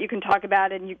over what you can talk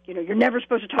about, and you're never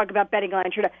supposed to talk about betting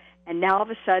lines, and now all of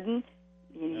a sudden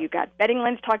you got betting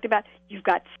lines talked about. You've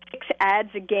got 6 ads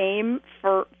a game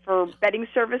for betting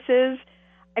services.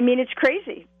 I mean, it's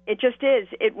crazy. It just is.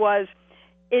 It was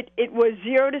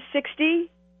 0 to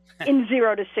 60 in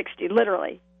 0 to 60,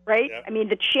 literally, right? Yep. I mean,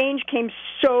 the change came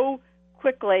so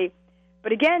quickly.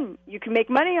 But again, you can make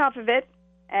money off of it,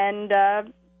 and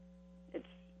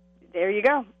there you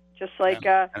go. Just like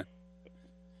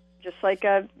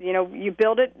you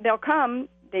build it, they'll come.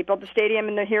 They built the stadium,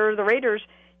 and here are the Raiders.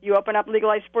 You open up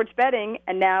legalized sports betting,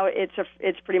 and now it's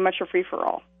pretty much a free for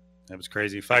all. That was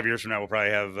crazy. 5 years from now, we'll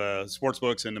probably have sports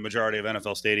books in the majority of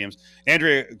NFL stadiums.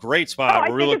 Andrea, great spot.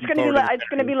 We're really looking forward to it. It's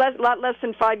going to be a lot less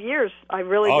than 5 years. I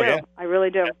really do. Yeah. I really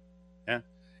do. Yeah.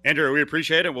 Andrea, we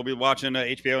appreciate it. We'll be watching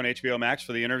HBO and HBO Max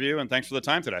for the interview, and thanks for the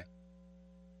time today.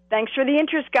 Thanks for the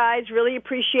interest, guys. Really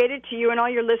appreciate it. To you and all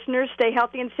your listeners, stay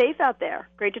healthy and safe out there.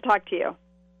 Great to talk to you.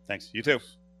 Thanks. You too.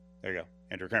 There you go.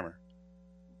 Andrea Kremer,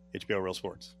 HBO Real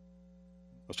Sports.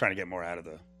 I was trying to get more out of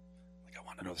I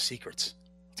want to know the secrets.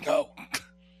 Let's go.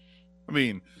 I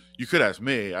mean, you could ask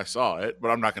me. I saw it, but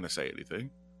I'm not going to say anything.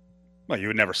 Well, you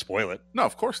would never spoil it. No,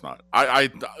 of course not. I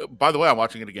by the way, I'm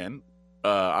watching it again.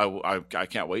 I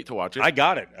can't wait to watch it. I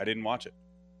got it. I didn't watch it.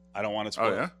 I don't want to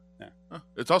spoil it. Yeah.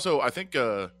 It's also, I think,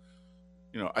 I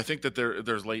think that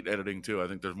there's late editing too. I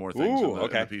think there's more things in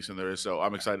the piece than there is. So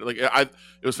I'm excited. It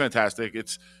was fantastic.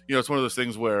 It's it's one of those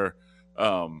things where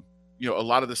a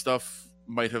lot of the stuff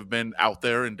might have been out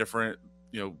there in different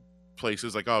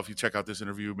places. Like, if you check out this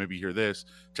interview, maybe hear this.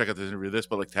 Check out this interview, this.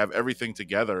 But to have everything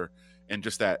together and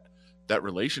just that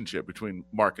relationship between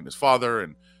Mark and his father,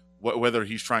 and whether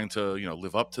he's trying to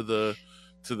live up to the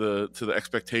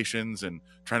expectations and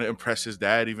trying to impress his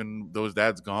dad, even though his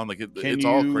dad's gone. It's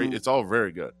all great. It's all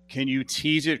very good. Can you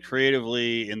tease it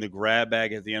creatively in the grab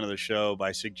bag at the end of the show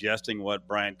by suggesting what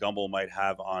Bryant Gumbel might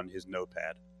have on his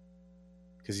notepad?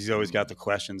 Because he's always got the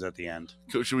questions at the end.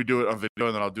 Should we do it on video,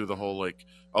 and then I'll do the whole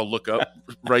I'll look up,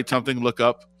 write something, look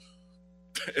up,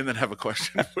 and then have a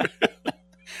question.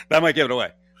 That might give it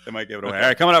away. Okay. All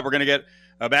right, coming up, we're going to get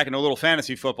back into a little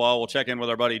fantasy football. We'll check in with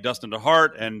our buddy Dustin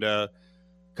DeHart and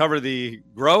cover the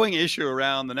growing issue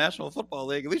around the National Football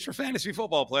League, at least for fantasy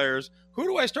football players. Who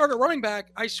do I start at running back?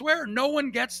 I swear no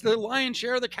one gets the lion's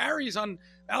share of the carries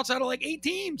outside of 8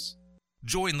 teams.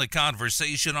 Join the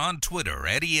conversation on Twitter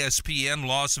at ESPN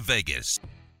Las Vegas.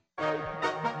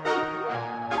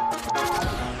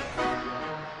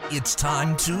 It's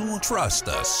time to Trust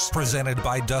Us, presented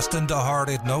by Dustin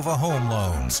DeHart at Nova Home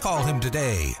Loans. Call him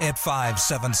today at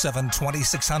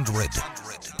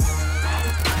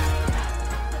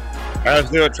 577-2600. All right, let's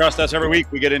do it. Trust Us. Every week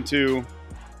we get into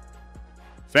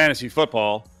fantasy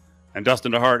football, and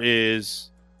Dustin DeHart is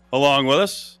along with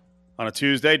us on a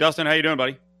Tuesday. Dustin, how you doing,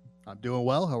 buddy? I'm doing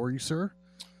well. How are you, sir?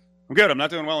 I'm good. I'm not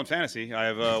doing well in fantasy. I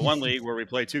have one league where we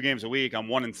play 2 games a week. I'm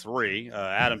 1-3.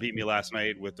 Adam beat me last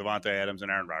night with Devontae Adams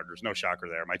and Aaron Rodgers. No shocker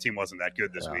there. My team wasn't that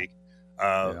good this week.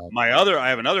 I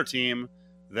have another team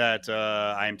that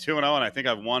I am 2-0, and I think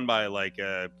I've won by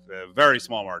a very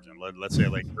small margin. Let's say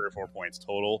 3 or 4 points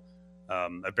total.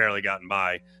 I've barely gotten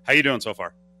by. How you doing so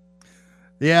far?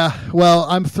 Yeah, well,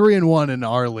 I'm 3-1 in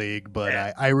our league, but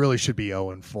I really should be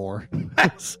 0-4.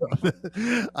 So,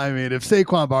 I mean, if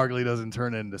Saquon Barkley doesn't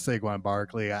turn into Saquon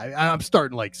Barkley, I'm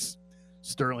starting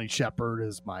Sterling Shepard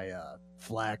as my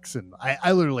flex, and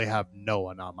I literally have no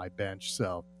one on my bench.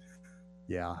 So,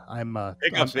 yeah, I'm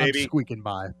squeaking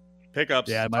by. Pickups.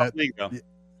 Yeah, my league though.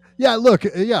 Yeah, look,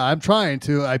 I'm trying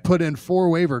to. I put in 4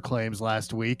 waiver claims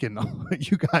last week, and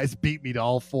you guys beat me to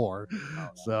all 4.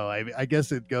 So I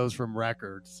guess it goes from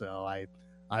record. So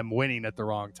I'm winning at the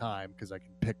wrong time because I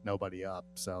can pick nobody up.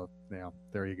 So,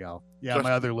 there you go. Yeah,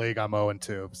 my other league, I'm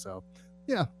 0-2. So,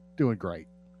 yeah, doing great.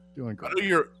 I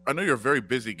know you're a very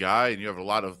busy guy, and you have a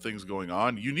lot of things going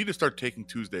on. You need to start taking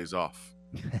Tuesdays off.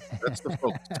 That's the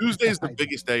focus. Tuesday's the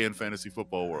biggest day in fantasy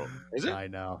football world. Is it? I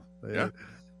know. Yeah.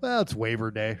 Well, it's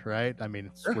waiver day, right? I mean,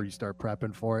 it's where you start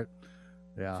prepping for it.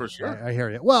 Yeah, for sure. I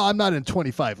hear you. Well, I'm not in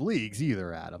 25 leagues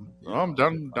either, Adam. No, I'm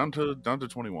down to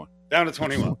 21. Down to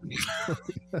 21.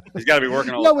 He's got to be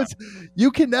working all the time.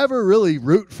 You can never really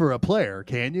root for a player,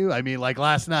 can you? I mean, like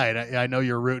last night, I know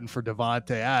you're rooting for Devontae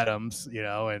Adams,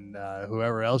 and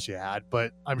whoever else you had,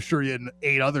 but I'm sure in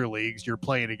 8 other leagues you're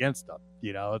playing against them.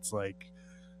 It's like,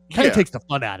 Kind of takes the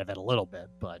fun out of it a little bit,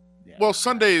 but yeah. Well,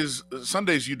 Sundays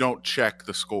you don't check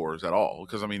the scores at all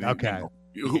because I mean, okay.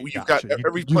 You've got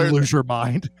every you player. Lose your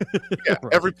mind. Yeah,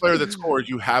 Right. every player that scores,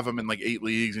 you have them in like 8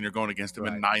 leagues, and you're going against them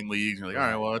in 9 leagues. And you're like,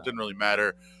 all right, well, it didn't really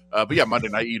matter. But yeah, Monday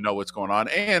night, you know what's going on.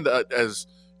 And as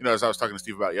you know, as I was talking to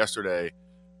Steve about yesterday,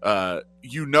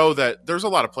 you know that there's a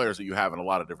lot of players that you have in a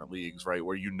lot of different leagues, right?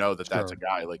 Where you know that that's a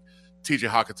guy like TJ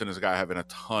Hawkinson is a guy I have in a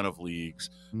ton of leagues.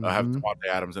 I have Devontae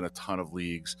Adams in a ton of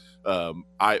leagues.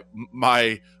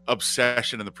 My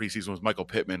obsession in the preseason was Michael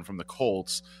Pittman from the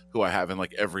Colts, who I have in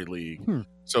like every league.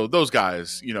 So those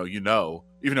guys, you know,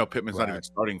 even though Pittman's not even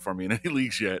starting for me in any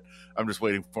leagues yet, I'm just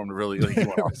waiting for him to really. Like,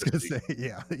 I was gonna say,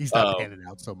 yeah, he's not panning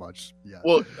out so much. Yeah.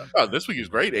 Well, this week he was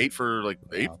great. 8 for like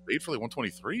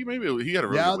 123, maybe. He had a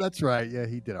really that's right. Yeah,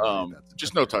 he did. All right.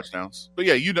 Just no touchdowns. But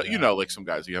yeah, you know, like some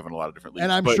guys you have in a lot of different leagues.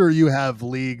 And I'm sure you have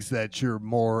leagues that are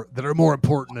more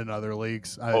important than other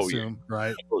leagues. I assume,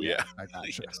 right? Oh yeah, I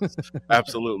gotcha. Yes.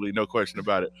 Absolutely, no question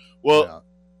about it. Well,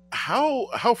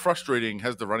 how frustrating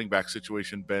has the running back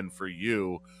situation been for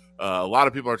you? A lot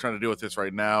of people are trying to deal with this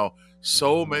right now.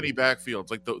 So many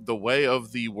backfields, like the way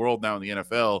of the world now in the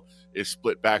NFL is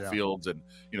split backfields and,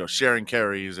 you know, sharing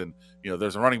carries and, you know,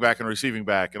 there's a running back and a receiving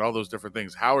back and all those different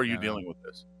things. How are you dealing with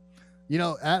this? You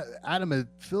know, Adam, it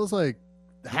feels like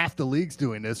half the league's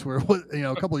doing this where, you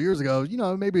know, a couple of years ago, you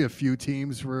know, maybe a few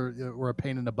teams were a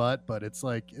pain in the butt, but it's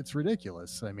like, it's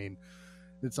ridiculous. I mean,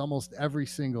 it's almost every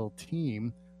single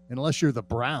team, unless you're the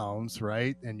Browns,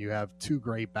 right? And you have 2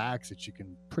 great backs that you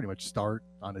can pretty much start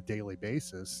on a daily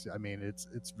basis. I mean, it's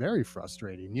very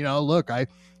frustrating. You know, look, I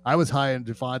was high on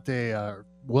Devontae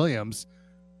Williams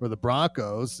for the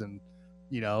Broncos. And,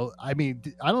 you know, I mean,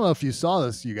 I don't know if you saw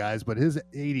this, you guys, but his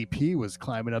ADP was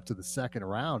climbing up to the 2nd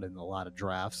round in a lot of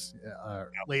drafts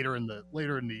later in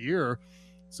the year.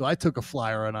 So I took a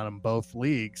flyer on him both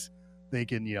leagues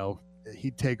thinking, you know,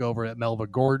 he'd take over at Melvin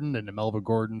Gordon, and then Melvin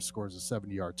Gordon scores a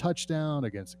 70-yard touchdown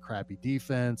against a crappy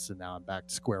defense, and now I'm back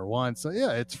to square one. So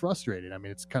yeah, it's frustrating. I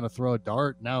mean, it's kind of throw a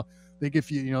dart. Now, I think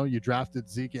if you drafted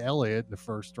Zeke Elliott in the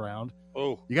 1st round,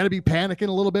 you got to be panicking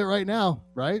a little bit right now,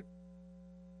 right?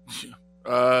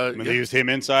 I mean, they used him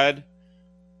inside.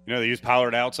 You know, they used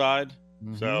Pollard outside.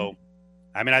 So,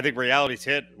 I mean, I think reality's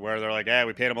hit where they're like,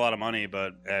 we paid him a lot of money,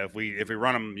 but if we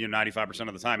run him, 95%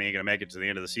 of the time, he ain't gonna make it to the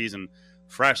end of the season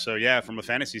fresh. So yeah, from a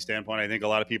fantasy standpoint, I think a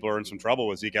lot of people are in some trouble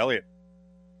with Zeke Elliott.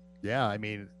 Yeah, I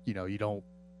mean, you know, you don't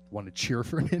want to cheer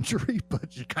for an injury,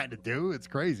 but you kind of do. It's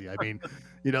crazy. I mean,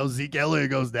 you know, Zeke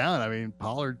Elliott goes down. I mean,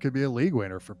 Pollard could be a league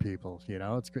winner for people. You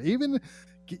know, it's even,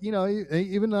 you know,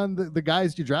 even on the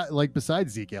guys you draft, like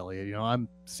besides Zeke Elliott, you know, I'm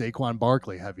Saquon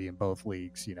Barkley heavy in both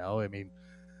leagues. You know, I mean,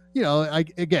 you know, I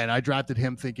drafted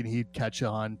him thinking he'd catch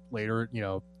on later. You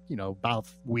know, about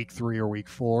week 3 or week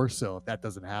 4. So if that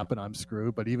doesn't happen, I'm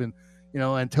screwed. But even, you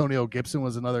know, Antonio Gibson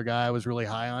was another guy I was really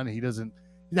high on. He's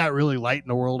not really lighting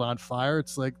the world on fire.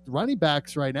 It's like running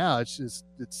backs right now. It's just,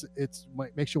 it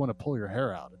makes you want to pull your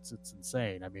hair out. It's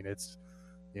insane. I mean, it's,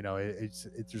 you know,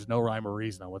 there's no rhyme or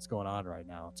reason on what's going on right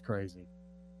now. It's crazy.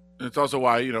 It's also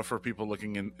why, you know, for people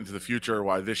looking into the future,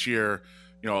 why this year,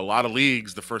 you know, a lot of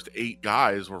leagues, the first 8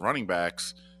 guys were running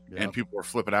backs. Yep. And people were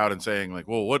flipping out and saying like,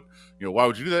 well, what, you know, why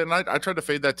would you do that? And I tried to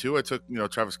fade that too. I took, you know,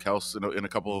 Travis Kelce in a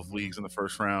couple of leagues in the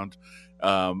 1st round.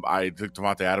 I took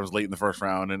Devontae Adams late in the 1st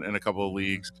round in a couple of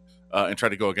leagues and tried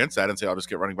to go against that and say, I'll just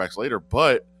get running backs later.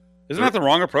 But isn't that the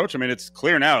wrong approach? I mean, it's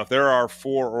clear now if there are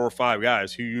 4 or 5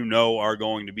 guys who you know are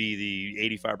going to be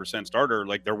the 85% starter,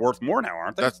 like they're worth more now,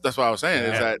 aren't they? That's what I was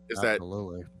saying.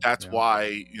 Absolutely. That's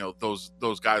why, you know,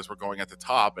 those guys were going at the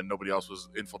top and nobody else was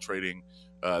infiltrating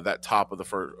that top of the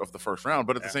 1st round.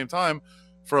 But at the same time,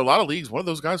 for a lot of leagues, one of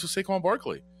those guys was Saquon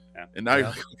Barkley. Yeah. And now you're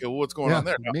like, okay, well, what's going on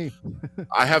there? Now, me.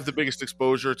 I have the biggest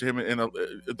exposure to him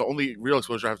the only real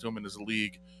exposure I have to him in is a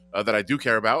league that I do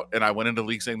care about. And I went into the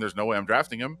league saying there's no way I'm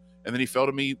drafting him. And then he fell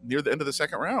to me near the end of the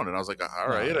 2nd round. And I was like, all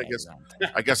right,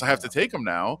 I guess I have to take him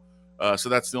now. So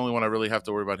that's the only one I really have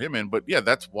to worry about him in. But yeah,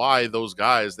 that's why those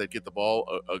guys that get the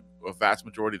ball a vast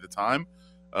majority of the time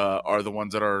are the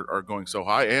ones that are going so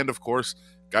high. And of course,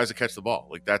 guys that catch the ball,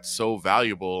 like that's so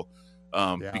valuable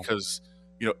because,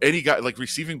 you know, any guy like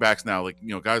receiving backs now, like, you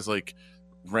know, guys like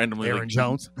randomly Aaron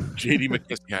Jones, J.D.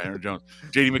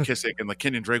 McKissick and like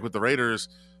Kenyon Drake with the Raiders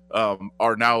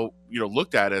are now, you know,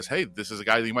 looked at as, hey, this is a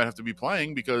guy that you might have to be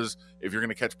playing because if you're going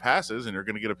to catch passes and you're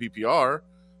going to get a PPR,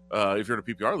 if you're in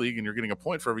a PPR league and you're getting a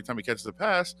point for every time he catches a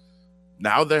pass,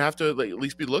 now they have to at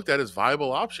least be looked at as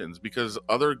viable options because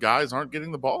other guys aren't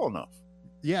getting the ball enough.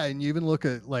 Yeah, and you even look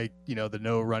at, like, you know, the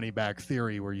no running back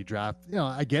theory where you draft, you know,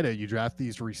 I get it. You draft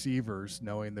these receivers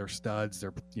knowing they're studs.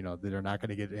 They're, you know, they're not going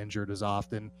to get injured as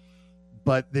often.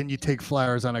 But then you take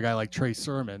flyers on a guy like Trey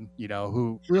Sermon,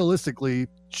 who realistically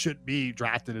should be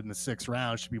drafted in the 6th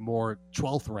round, should be more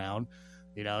 12th round,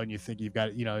 and you think you've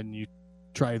got, and you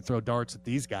try and throw darts at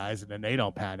these guys and then they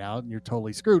don't pan out and you're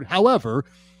totally screwed. However,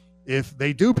 if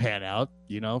they do pan out,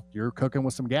 you're cooking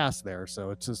with some gas there.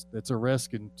 So it's a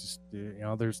risk, and just,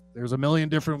 there's a million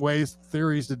different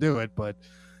theories to do it, but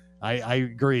I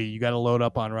agree. You got to load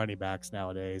up on running backs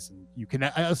nowadays, and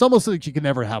it's almost like you can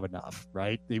never have enough,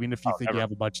 right? Even if you think never. You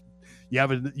have a bunch,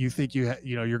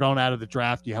 you're going out of the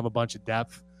draft, you have a bunch of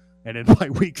depth, and then by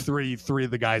week 3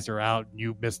 of the guys are out, and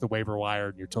you miss the waiver wire,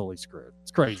 and you're totally screwed.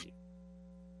 It's crazy.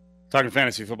 Talking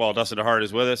fantasy football, Dustin DeHart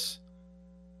is with us.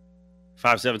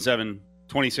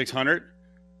 577-2600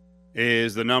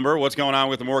 is the number. What's going on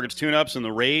with the mortgage tune-ups and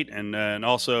the rate, and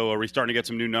also are we starting to get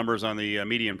some new numbers on the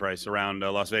median price around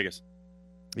Las Vegas?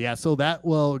 Yeah, so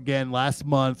again, last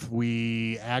month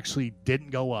we actually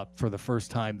didn't go up for the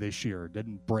first time this year.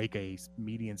 Didn't break a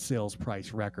median sales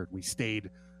price record. We stayed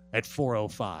at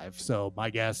 405. So my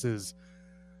guess is,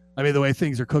 the way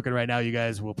things are cooking right now, you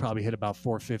guys will probably hit about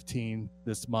 415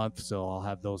 this month. So I'll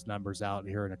have those numbers out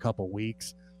here in a couple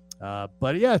weeks.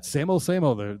 But yeah, it's same old.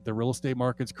 The real estate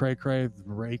market's cray-cray. The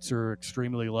rates are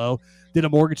extremely low. Did a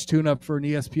mortgage tune-up for an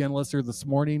ESPN listener this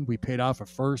morning. We paid off a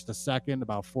first, a second,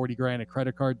 about $40,000 in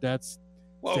credit card debts,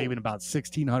 saving about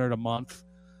 $1,600 a month.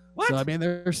 What? So,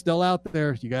 they're still out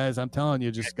there. You guys, I'm telling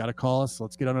you, just got to call us.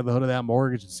 Let's get under the hood of that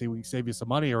mortgage and see if we can save you some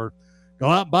money, or go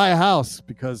out and buy a house,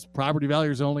 because property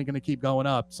values are only going to keep going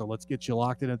up. So let's get you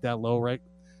locked in at that low rate,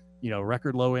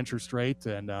 record low interest rate,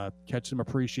 and catch some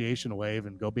appreciation wave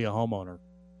and go be a homeowner.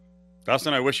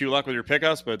 Dustin, I wish you luck with your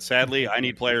pickups, but sadly, I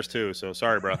need players too. So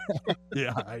sorry, bro.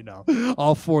 Yeah, I know.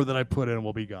 All 4 that I put in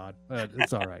will be gone.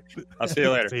 It's all right. I'll see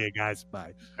you later. See you guys.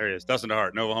 Bye. There he is. Dustin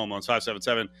DeHart, Nova Home Loans,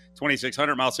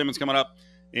 577-2600. Miles Simmons coming up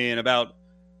in about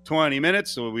 20 minutes.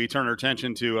 So we turn our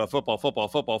attention to football,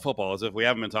 as if we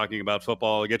haven't been talking about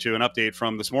football. I'll get you an update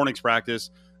from this morning's practice.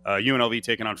 UNLV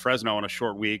taking on Fresno in a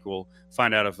short week. We'll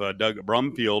find out if Doug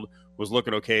Brumfield was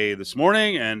looking okay this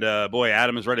morning. And, boy,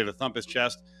 Adam is ready to thump his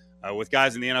chest with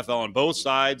guys in the NFL on both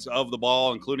sides of the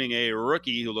ball, including a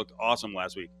rookie who looked awesome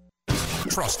last week.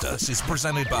 Trust Us is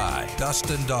presented by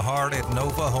Dustin DeHart at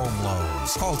Nova Home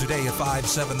Loans. Call today at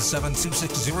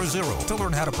 577-2600 to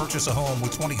learn how to purchase a home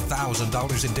with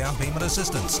 $20,000 in down payment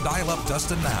assistance. Dial up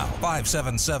Dustin now,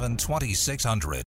 577-2600.